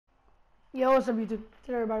Yo, what's up YouTube?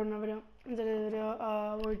 Today we're back with another video. In today's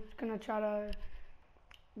video, we're gonna try to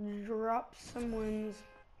drop some wins.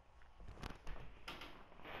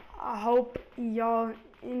 I hope y'all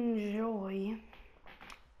enjoy.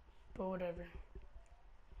 But whatever.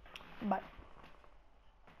 Bye.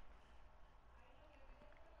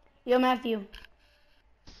 Yo, Matthew.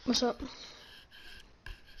 What's up?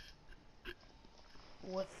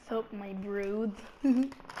 What's up, my brood?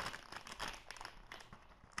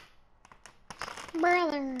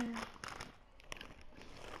 Brother.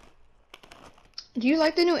 Do you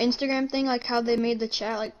like the new Instagram thing? Like how they made the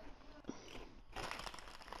chat, like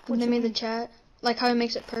when they made the chat, like how it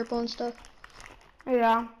makes it purple and stuff.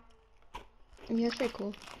 Yeah. Yeah, that's pretty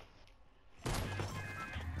cool.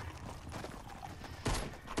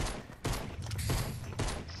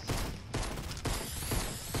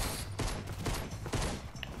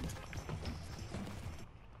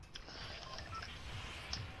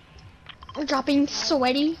 I'm dropping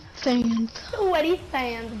sweaty fans. Sweaty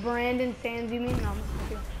fans. Brandon Sands, you mean? No, I'm just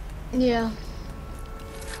kidding. Yeah.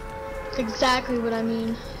 That's exactly what I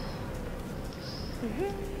mean.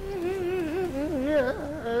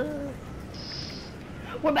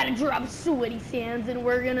 We're about to drop sweaty sands and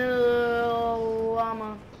we're gonna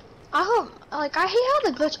llama. I hope, like, I hate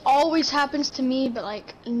how the glitch always happens to me, but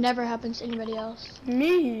like never happens to anybody else.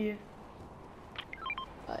 Me.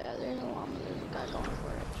 Oh yeah, there's a llama. There's a guy going for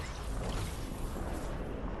it.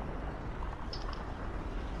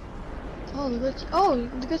 Oh,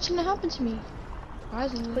 the glitch shouldn't happen to me. Why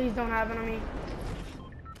isn't it? Please don't happen to me.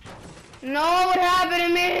 No, what happened to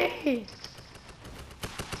me?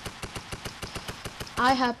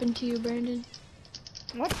 I happened to you, Brandon.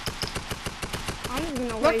 What? I'm just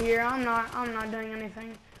gonna wait here. I'm not doing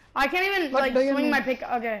anything. I can't even What like do you swing mean? my pick.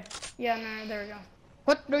 Okay. Yeah, no, there we go.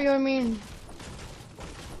 What do you mean?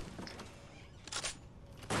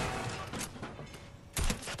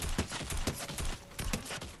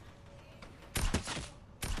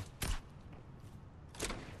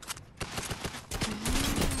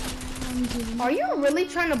 Are you really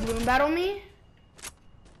trying to bloom battle me?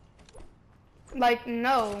 Like,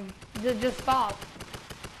 no. Just stop.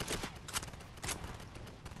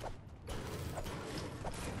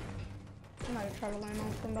 I might have tried to land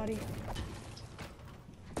on somebody.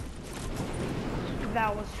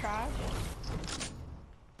 That was trash.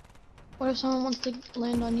 What if someone wants to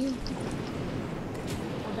land on you?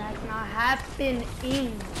 Well, that's not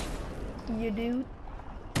happening, you dude.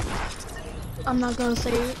 I'm not gonna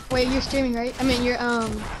say it. Wait, you're streaming, right? I mean, you're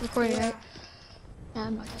recording, Yeah. right? Yeah,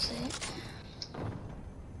 I'm not gonna say it.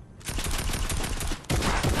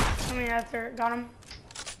 Coming after, got him.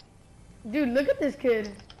 Dude, look at this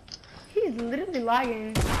kid. He's literally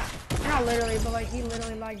lagging. Not literally, but like he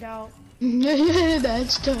literally lagged out.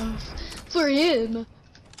 That's tough for him.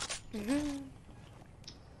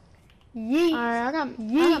 Yeet. Alright, I got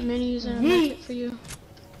minis and a Yeet. medkit for you.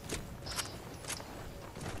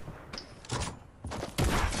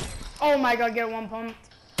 Oh my god, get one pumped.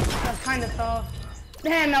 That's kind of tough.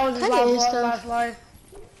 Damn, that was his Kinda is last tough. life.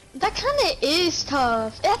 That kinda is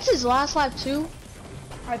tough. That's his last life too.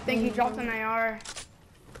 I think he dropped an AR.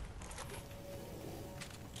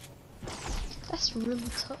 That's really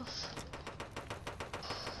tough.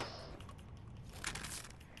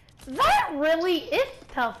 That really is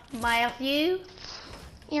tough, Matthew.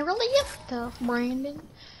 It really is tough, Brandon.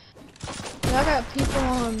 Yeah, I got people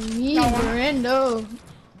on me, Got one. Brando.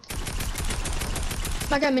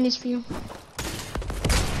 I got minis for you.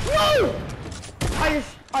 Whoa! I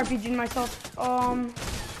just RPG'd myself.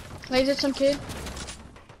 Laser some kid.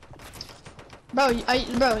 Bro, wait,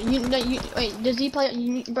 does he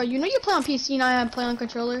play, bro, you know you play on PC and I play on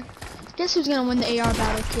controller? Guess who's gonna win the AR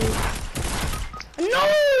battle, kid? No!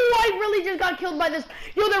 I really just got killed by this.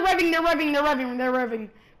 Yo, they're revving.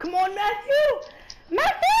 Come on, Matthew!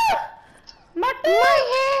 Matthew!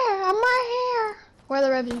 I'm right here. Where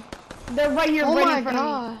are the revving? They're right here, Oh right my in front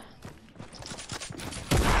god. of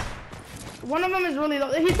me. One of them is really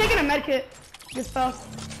low. He's taking a medkit. Just fell.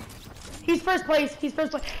 He's first place.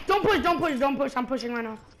 Don't push. I'm pushing right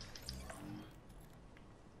now.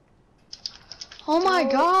 Oh my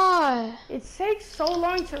god. It takes so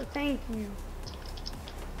long to thank you.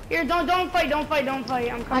 Here, don't fight. I'm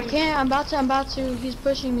coming. I can't, I'm about to. He's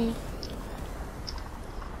pushing me.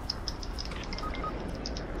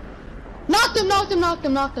 Knocked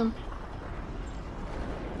him.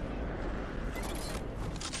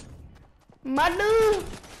 My dude.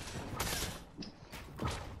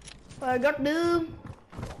 I got dude.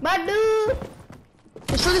 My dude.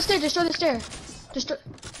 Destroy the stair.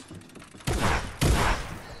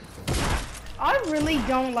 I really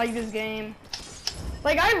don't like this game.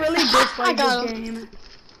 Like, I really dislike this game.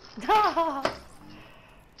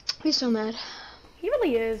 He's so mad. He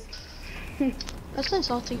really is. That's been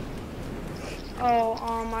salty. Oh,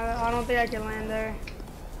 I don't think I can land there.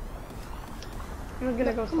 I'm just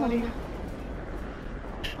gonna go study.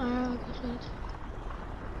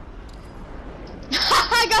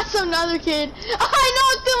 I got some other kid. I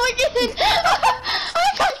know it's my kid.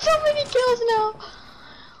 I got so many kills now.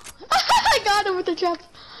 I got him with the trap.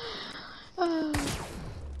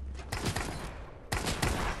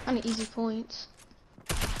 I need easy points.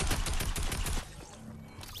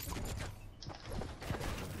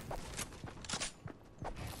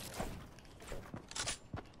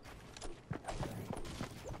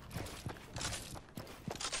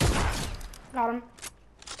 Got him.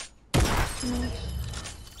 Nice.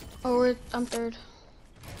 Oh, I'm third.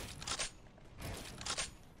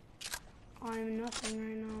 I'm nothing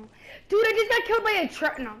right now. Dude, I just got killed by a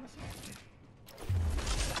trap. No.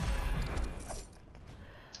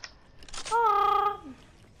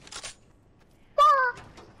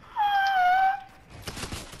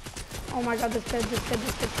 Oh my god, this kid's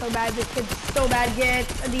so bad. This kid's so bad. Get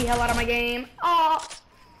the hell out of my game. Oh.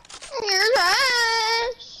 You're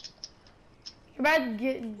trash. You're bad.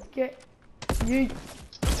 Get.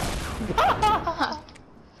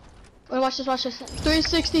 Wait, watch this, watch this.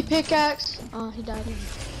 360 pickaxe. Oh, he died.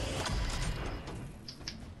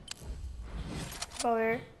 Go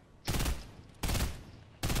here.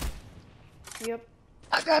 Yep.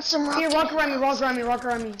 I got some rocket. Here, walk around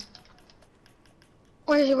me.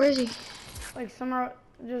 Where is he, where is he? Like somewhere,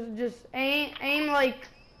 just aim like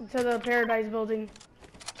to the Paradise building.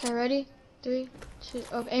 Okay, ready? 3, 2,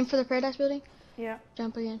 oh, aim for the Paradise building? Yeah.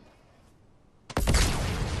 Jump again.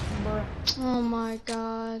 Bruh. Oh my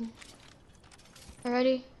god.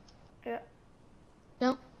 Ready? Yeah.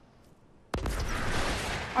 Jump. Okay.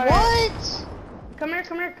 What? Come here.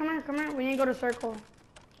 We need to go to circle.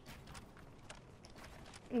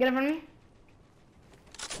 Get in front of me.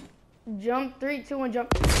 Jump, 3, 2, 1,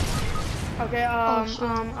 jump. Okay,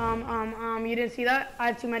 you didn't see that? I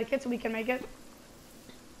have 2 medikits, so we can make it.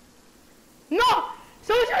 No!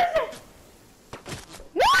 So no!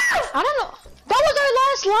 I don't know. That was our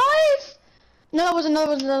last life? No, that wasn't,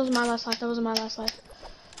 that was my last life. That wasn't my last life.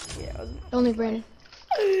 Yeah, it was Only Brandon.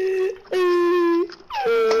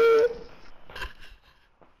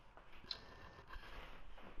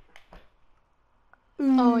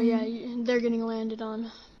 Oh yeah, they're getting landed on.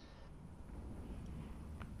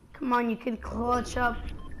 Come on, you can clutch up.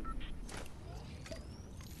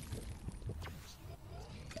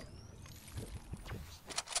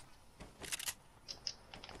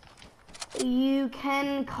 You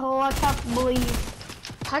can clutch up, please.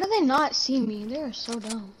 How do they not see me? They are so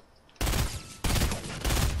dumb.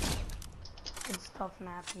 Good stuff,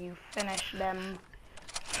 Matthew. Finish them.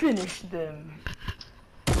 Finish them.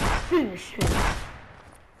 Finish him.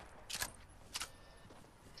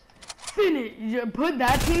 Finish. Put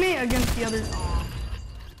that teammate against the others.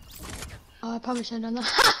 Oh, I probably should have done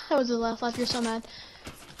that. That was the last life. You're so mad.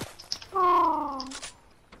 Oh.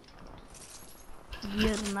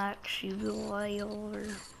 Yeah, Max, you lie over.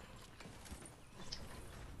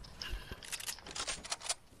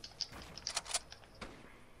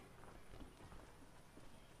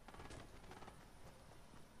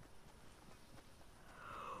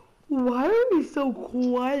 Why are we so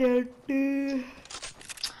quiet, dude?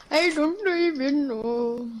 I don't even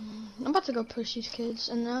know. I'm about to go push these kids,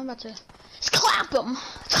 and then I'm about to clap them.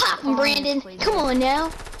 Clap them, Brandon. Come on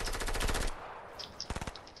now.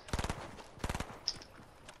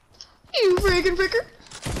 You friggin' fricker.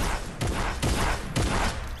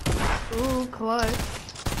 Ooh, clutch.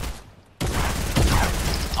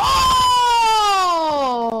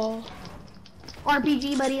 Oh!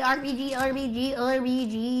 RPG, buddy. RPG,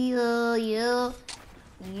 yeah.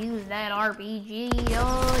 Use that RPG,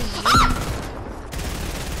 yeah.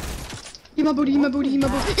 Eat my booty, eat my booty, eat my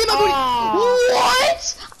booty, eat my booty!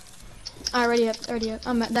 What? Already up.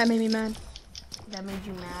 That made me mad. That made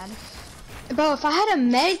you mad? Bro, if I had a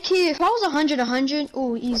med kit, if I was 100,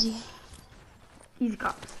 ooh, easy. Easy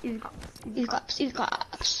claps. Easy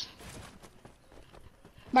claps.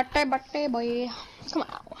 Batte, boy. Come on.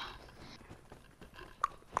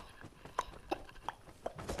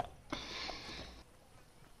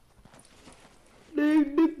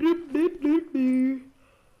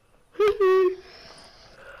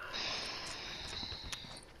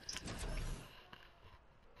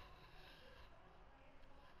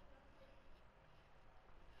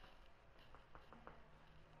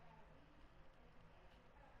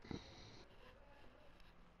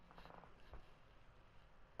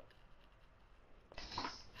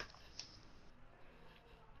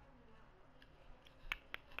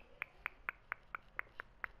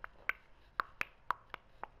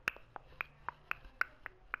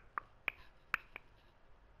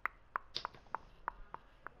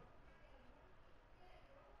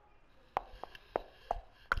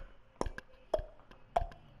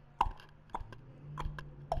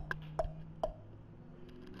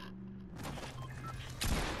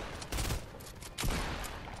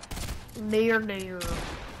 Dear.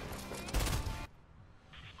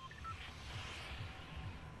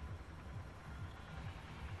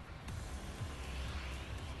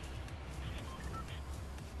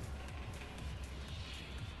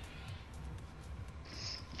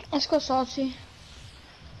 Let's go salty.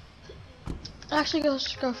 Actually,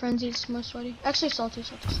 let's go frenzy. It's more sweaty. Actually, salty.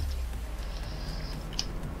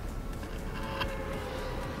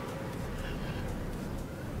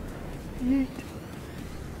 Yeet.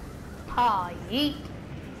 Ah, yeet.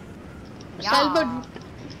 Yeah.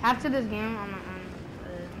 After this game, I'm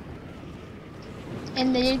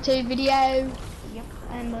in the YouTube video. Yep,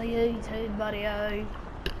 in the YouTube video.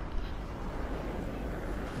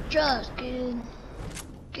 Just kidding.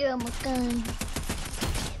 Get my gun.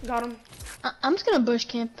 Got him. I'm just gonna bush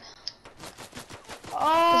camp.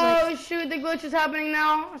 Oh shoot, the glitch is happening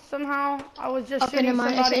now. Somehow, I was just shooting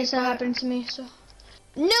somebody. It's not happening to me, so.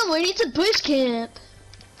 No, we need to bush camp.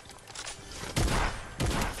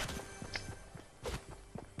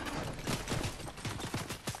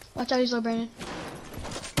 Watch out, he's low, Brandon.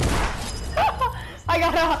 I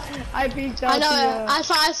got out. I peeked out. I know. I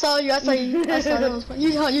saw you. I saw that was fun.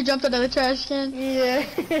 You jumped under the trash can. Yeah.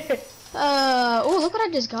 Oh, look what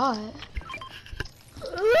I just got.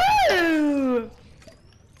 Ooh.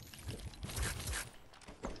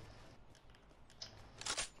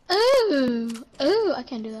 Ooh, I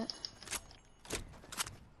can't do that.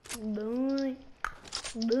 Boy.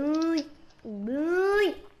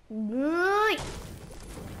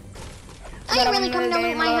 Are you really coming over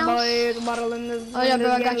to my house? Oh yeah,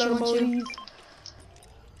 bro, I got you one too.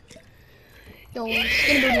 Yo,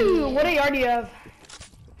 what AR do you have?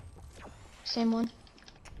 Same one.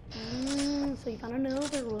 So you found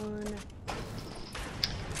another one.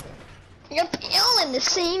 Yep, all in the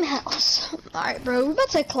same house. Alright, bro, we're about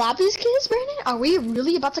to clap these kids, Brandon? Are we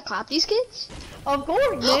really about to clap these kids? Of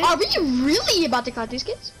course, man. Are we really about to clap these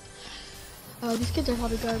kids? Oh, these kids are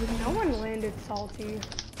probably garbage. No one landed salty.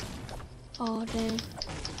 Oh, dang.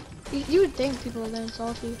 You would think people would land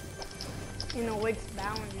salty. You know, Wick's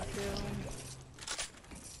bound to.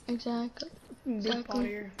 Exactly. Big pot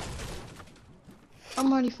here.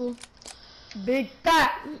 I'm already full. Big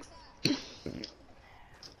fat.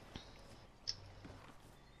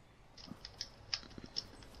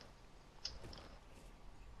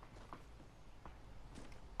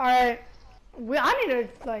 Alright,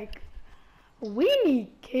 we need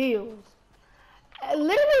kills.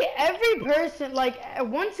 Literally every person, 1,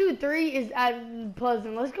 2, 3 is at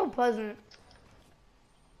Pleasant. Let's go Pleasant.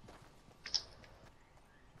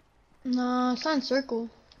 No, it's not in circle.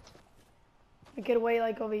 We could wait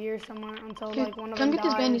over here somewhere until one of them dies. Come get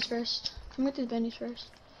these bandies first. Come get these bandies first.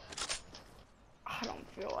 I don't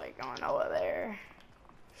feel like going over there.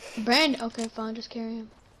 Brandon, okay, fine, just carry him.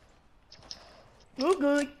 Oh,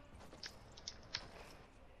 good.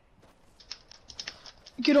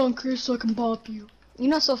 Get on, Chris, so I can bop you. You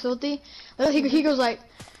know, so filthy. He goes like,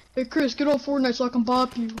 "Hey, Chris, get on Fortnite so I can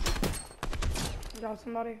bop you." Got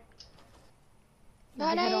somebody.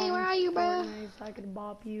 Daddy, where are you, bro? So I could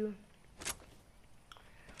bop you.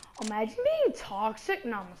 Imagine being toxic.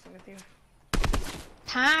 No, I'm messing with you.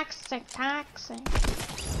 Toxic.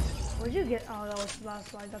 Where'd you get? Oh, that was the last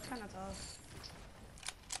slide. That's kind of tough.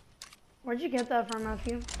 Where'd you get that from,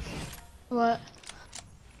 Matthew? What?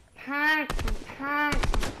 Toxic.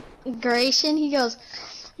 Grayson, he goes,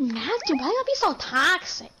 Matthew, why you be so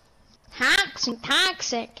toxic?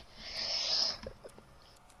 Toxic.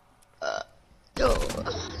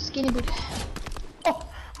 Skinny booty. Oh,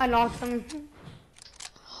 I knocked him.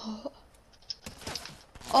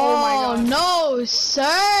 Oh my God. No, sir.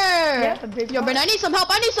 Yeah, Yo, but I need some help.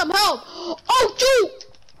 Oh, dude.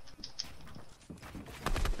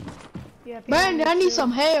 Yeah, Brandon, I need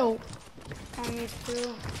some help. Me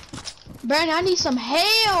too. Brandon, I need some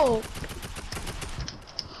help.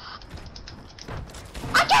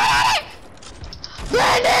 I got it!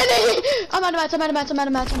 Brandon! I'm out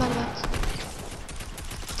of mats.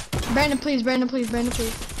 Brandon, please.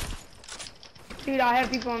 Dude, I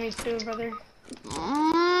have people on me too, brother.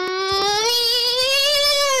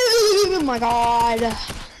 Oh my God.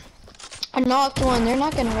 I knocked one. They're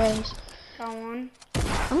not gonna raise. Got one.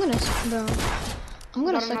 I'm gonna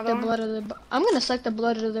suck the blood of their butt. I'm gonna suck the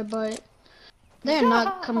blood of their butt. They are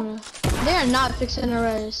not coming to, they are not fixing a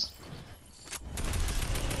res.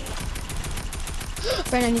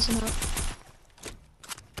 Brandon, I need some help.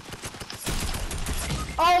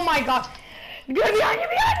 Oh my God. Get behind you!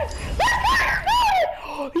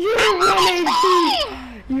 You're 1 HP!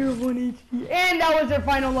 You're 1 HP. And that was their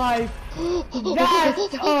final life. That's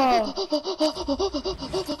tough.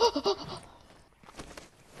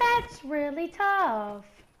 That's really tough.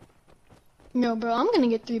 No, bro, I'm gonna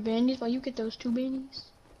get 3 bandages while you get those 2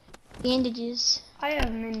 bandages. Bandages. I have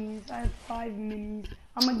minis. I have 5 minis.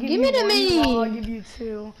 I'm gonna give Give you me the one. mini. Well, I'll give you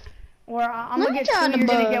 2. Or I'm Let gonna me get try 2. the You're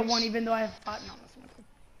gonna get bus. 1, even though I have 5. No, that's not good.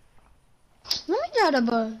 Let me try the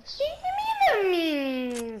bus. Give me the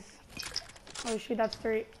minis. Oh shoot, that's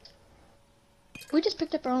 3. We just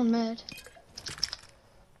picked up our own med.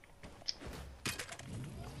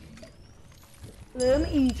 Let me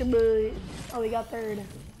eat your butt. Oh, we got 3rd.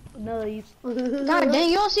 Nice. God dang,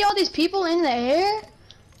 you don't see all these people in the air?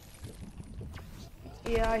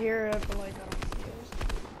 Yeah, I hear it, but like I don't see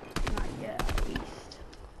it. Not yet, at least.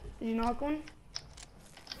 Did you knock one?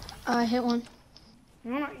 I hit one.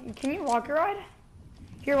 You wanna, can you rocket ride?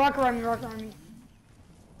 Here, rocket ride me, rocket ride me.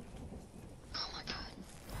 Oh my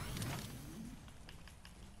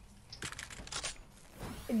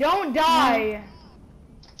god. Don't die!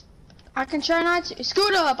 I can try not to.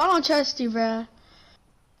 Scoot up! I don't trust you, bruh.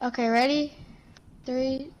 Okay, ready?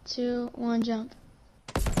 3, 2, 1, jump.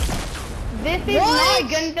 This is What?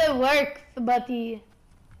 not gonna work, buddy.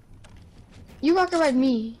 You rocket ride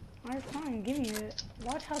me. Alright, fine, give me it.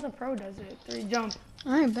 Watch how the pro does it. 3, jump.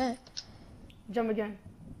 I bet. Jump again.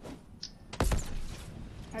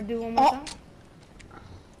 I do one more time.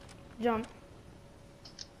 Jump.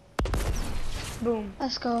 Boom.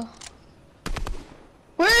 Let's go.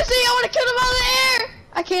 Where is he? I want to kill him out of the air!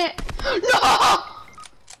 I can't. No!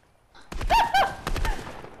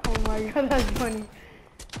 Oh my god, that's funny.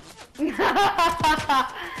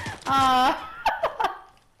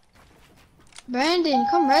 Brandon,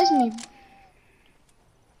 come res me.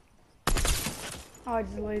 Oh, I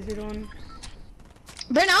just lasered one.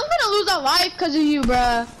 Brandon, I'm gonna lose a life because of you,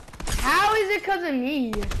 bruh. How is it because of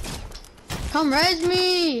me? Come res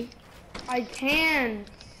me. I can't.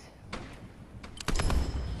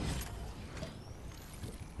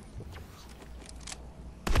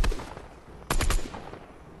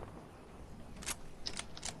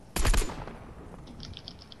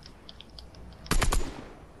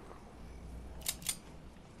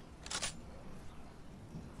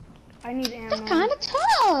 I need ammo. That's kind of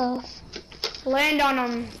tough. Land on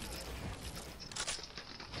them.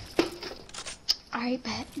 Alright,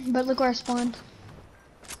 bet. But look where I spawned.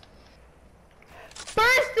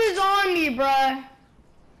 First is on me, bruh.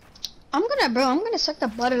 I'm gonna suck the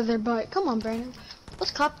blood out of their butt. Come on, Brandon.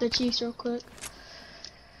 Let's cop their cheeks real quick.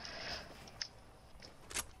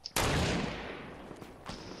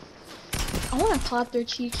 I wanna clap their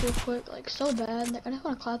cheeks real quick, like so bad. I just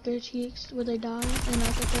wanna clap their cheeks where they die and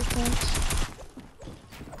not get their points.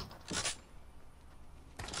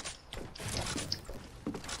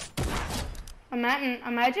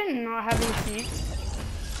 Imagine not having cheeks.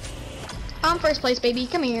 I'm first place, baby.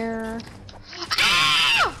 Come here.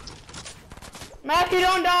 Ah! Matthew,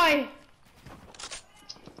 don't die.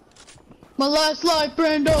 My last life,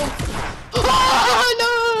 Brando. Ah, no!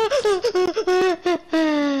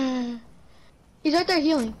 He's right there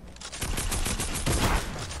healing.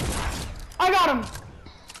 I got him.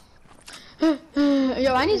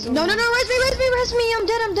 Yo, I need no, rest me, I'm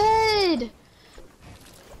dead.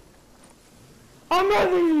 I'm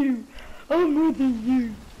ready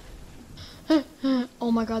you.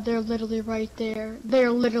 Oh my god, they're literally right there.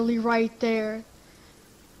 They're literally right there.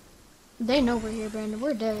 They know we're here, Brandon.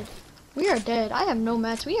 We're dead. We are dead. I have no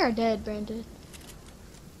mats. We are dead, Brandon.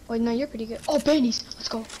 Wait, no, you're pretty good. Oh, bandies. Let's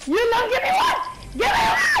go. You know, give me one. Give me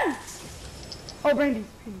one. Oh, Brandy.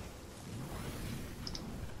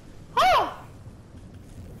 Oh.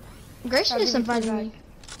 Grayson just invited me.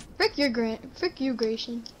 Frick you,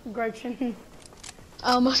 Grayson. Gretchen.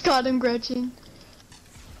 I almost got him, Gretchen.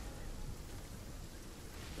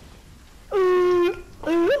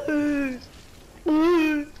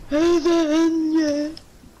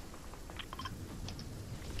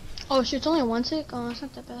 Oh shoot, it's only a 1 tick? Oh, it's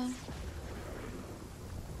not that bad.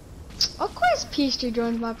 Of course Peaster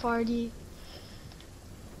joins my party.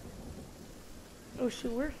 Oh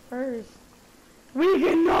shoot, we're first. We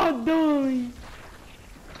cannot die.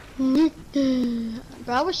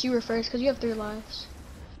 But I wish you were first, because you have 3 lives.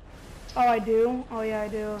 Oh, I do? Oh yeah, I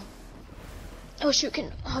do. Oh shoot,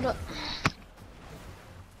 hold up.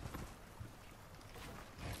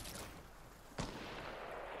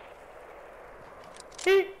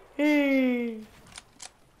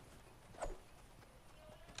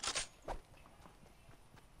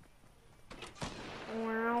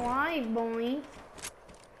 We're alive, boys.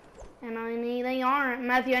 And I need AR.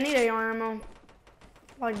 Matthew, I need AR ammo.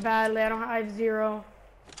 Like badly, I have 0.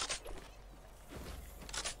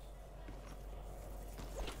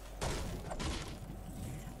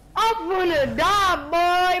 I'm gonna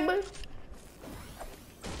die, boy.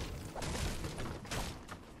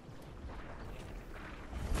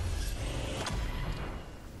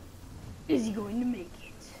 Is he going to make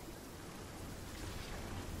it?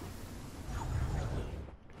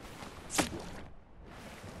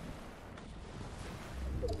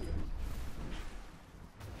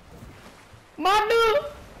 Mattew!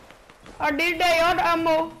 I did AR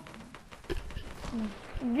ammo.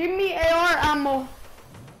 Give me AR ammo.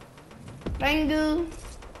 Thank you.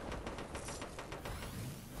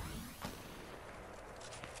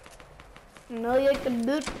 No, you can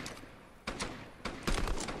do it.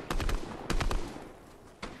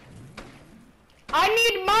 I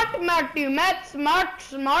need Matthew.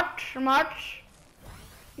 Smart.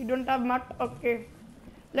 You don't have Matt? Okay.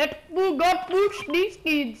 Let's go push these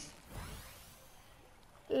kids.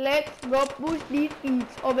 Let's go push these kids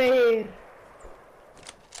over here.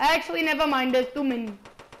 Actually, never mind. There's too many.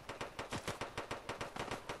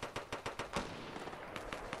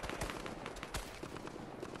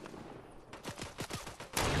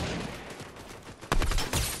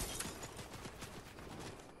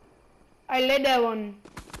 I let that one.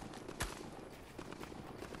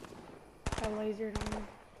 I lasered on him.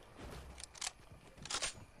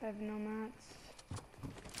 I have no mats.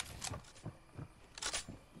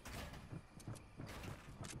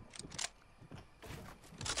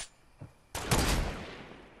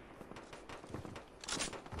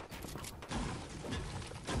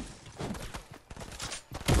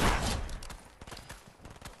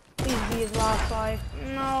 Please be his last life.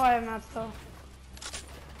 No, I have mats though.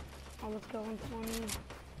 Oh, let's go on 20.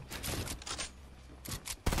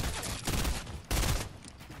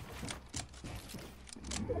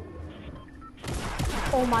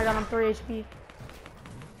 Oh my god, I'm 3 HP.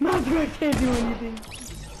 Matthew, I can't do anything.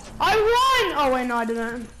 I won! Oh wait, no, I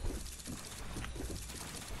didn't.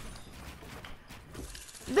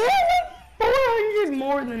 They're like 400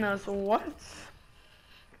 more than us. What?